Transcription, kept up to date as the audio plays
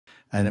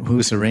and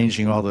who's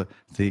arranging all the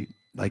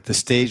like the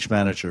stage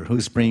manager,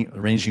 who's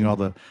arranging all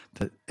the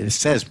it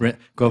says,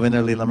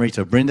 Govinda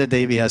Lilamrita, Brinda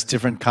Devi has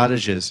different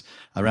cottages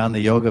around the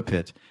yoga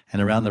pit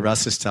and around the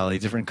Rasastali,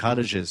 different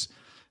cottages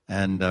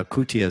and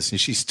kutiyas,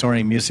 and she's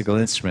storing musical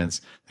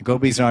instruments. The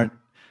gopis aren't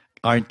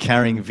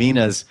carrying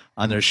venas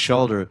on their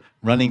shoulder,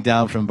 running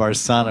down from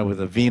Barsana with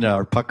a vena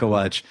or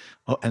pakawaj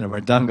and a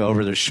mardanga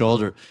over their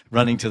shoulder,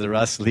 running to the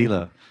Ras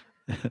Leela.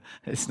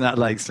 It's not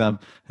like some,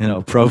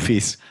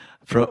 profis,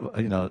 Kirtan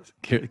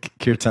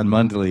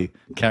Mandali,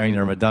 carrying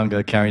their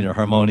mardanga, carrying their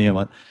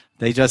harmonium.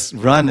 They just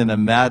run in a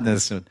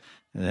madness,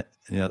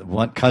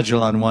 one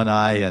cudgel on one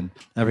eye and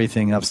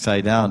everything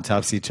upside down,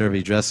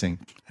 topsy-turvy dressing.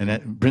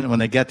 And when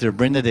they get there,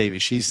 Brinda Devi,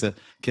 she's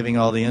giving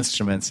all the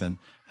instruments and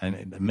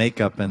the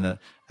makeup and the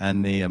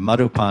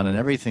madhupan and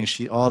everything.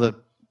 All the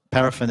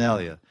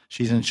paraphernalia.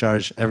 She's in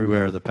charge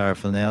everywhere of the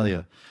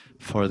paraphernalia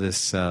for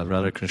this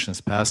Radha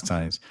Krishna's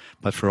pastimes.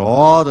 But for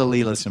all the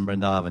leelas in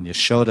Vrindavan,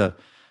 Yashoda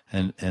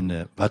and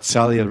the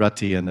Vatsalya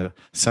Rati and the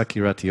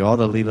Sakhi Rati, all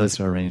the leelas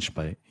are arranged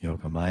by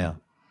Yogamaya.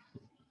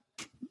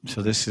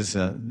 So this is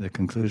the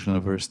conclusion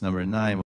of verse number 9.